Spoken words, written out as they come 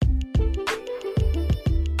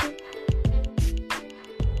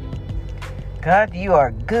God, you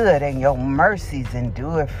are good and your mercies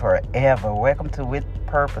endure forever. Welcome to With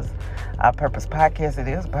Purpose, our Purpose podcast. It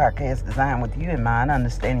is a podcast designed with you in mind,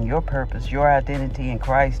 understanding your purpose, your identity in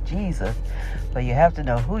Christ Jesus. But you have to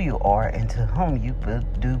know who you are and to whom you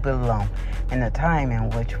do belong in the time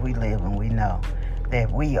in which we live, and we know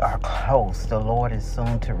that we are close. The Lord is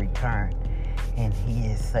soon to return, and He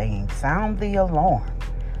is saying, sound the alarm,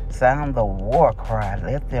 sound the war cry,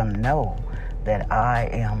 let them know that I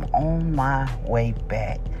am on my way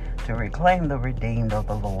back to reclaim the redeemed of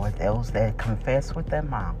the Lord, those that confess with their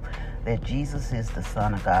mouth that Jesus is the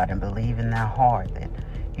Son of God and believe in their heart that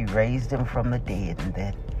He raised Him from the dead and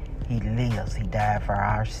that He lives. He died for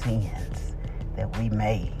our sins, that we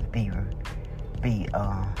may be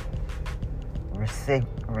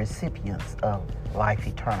recipients of life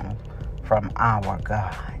eternal from our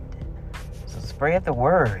God. So spread the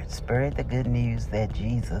word, spread the good news that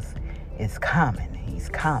Jesus is coming. He's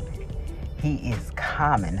coming. He is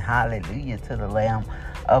coming. Hallelujah to the Lamb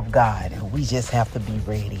of God. And we just have to be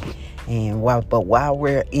ready. But while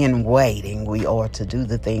we're in waiting, we are to do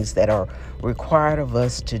the things that are required of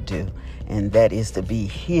us to do. And that is to be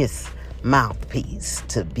His mouthpiece,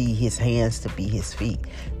 to be His hands, to be His feet,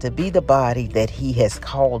 to be the body that He has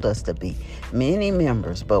called us to be. Many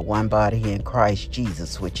members, but one body in Christ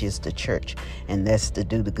Jesus, which is the church. And that's to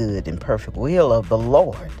do the good and perfect will of the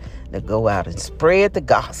Lord, to go out and spread the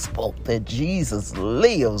gospel that Jesus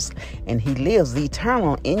lives, and He lives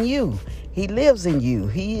eternal in you. He lives in you.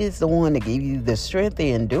 He is the one to give you the strength,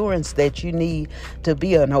 the endurance that you need to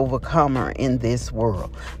be an overcomer in this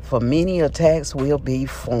world. For many attacks will be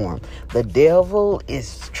formed. The devil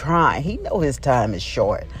is trying. He knows his time is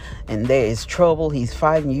short, and there is trouble. He's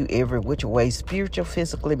fighting you every which way, spiritual,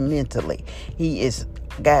 physically, mentally. He is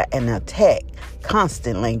got an attack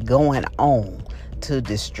constantly going on to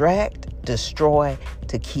distract, destroy,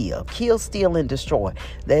 to kill. Kill, steal, and destroy.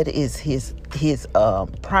 That is his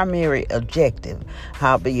primary objective.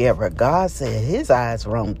 However, God said His eyes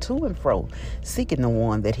roam to and fro, seeking the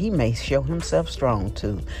one that He may show Himself strong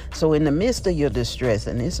to. So in the midst of your distress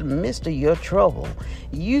and in the midst of your trouble,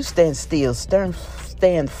 you stand still, stand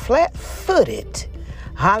flat-footed.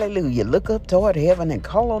 Hallelujah. Look up toward heaven and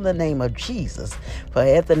call on the name of Jesus. For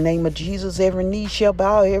at the name of Jesus, every knee shall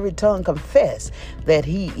bow, every tongue confess that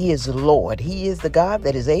He is Lord. He is the God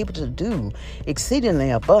that is able to do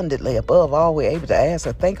exceedingly abundantly above all we're able to ask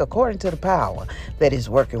or think, according to the power that is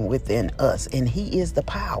working within us. And He is the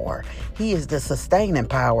power. He is the sustaining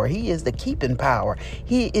power. He is the keeping power.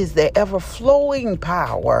 He is the ever-flowing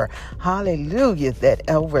power. Hallelujah. That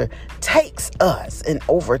overtakes us and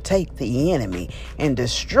overtake the enemy and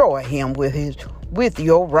destroy him with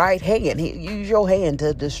your right hand. Use your hand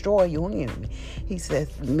to destroy your enemy. He says,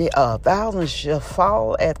 thousands shall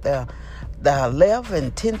fall at the left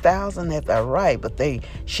and 10,000 at the right, but the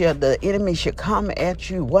enemy should come at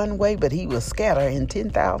you one way, but he will scatter in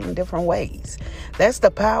 10,000 different ways. That's the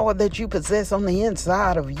power that you possess on the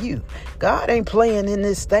inside of you. God ain't playing in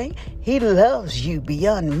this thing. He loves you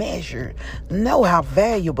beyond measure. Know how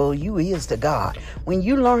valuable you is to God. When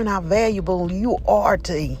you learn how valuable you are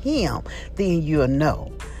to Him, then you'll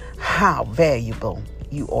know how valuable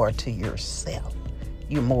you are to yourself.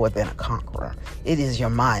 You're more than a conqueror. It is your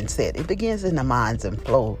mindset. It begins in the minds and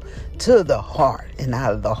flows to the heart. And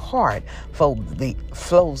out of the heart flows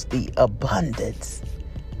the abundance.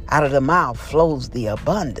 Out of the mouth flows the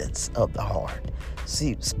abundance of the heart.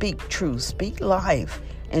 See, speak truth, speak life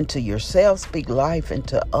into yourself, speak life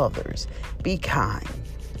into others. Be kind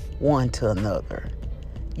one to another.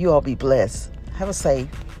 You all be blessed. Have a safe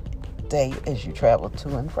day as you travel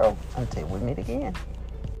to and fro until we meet again.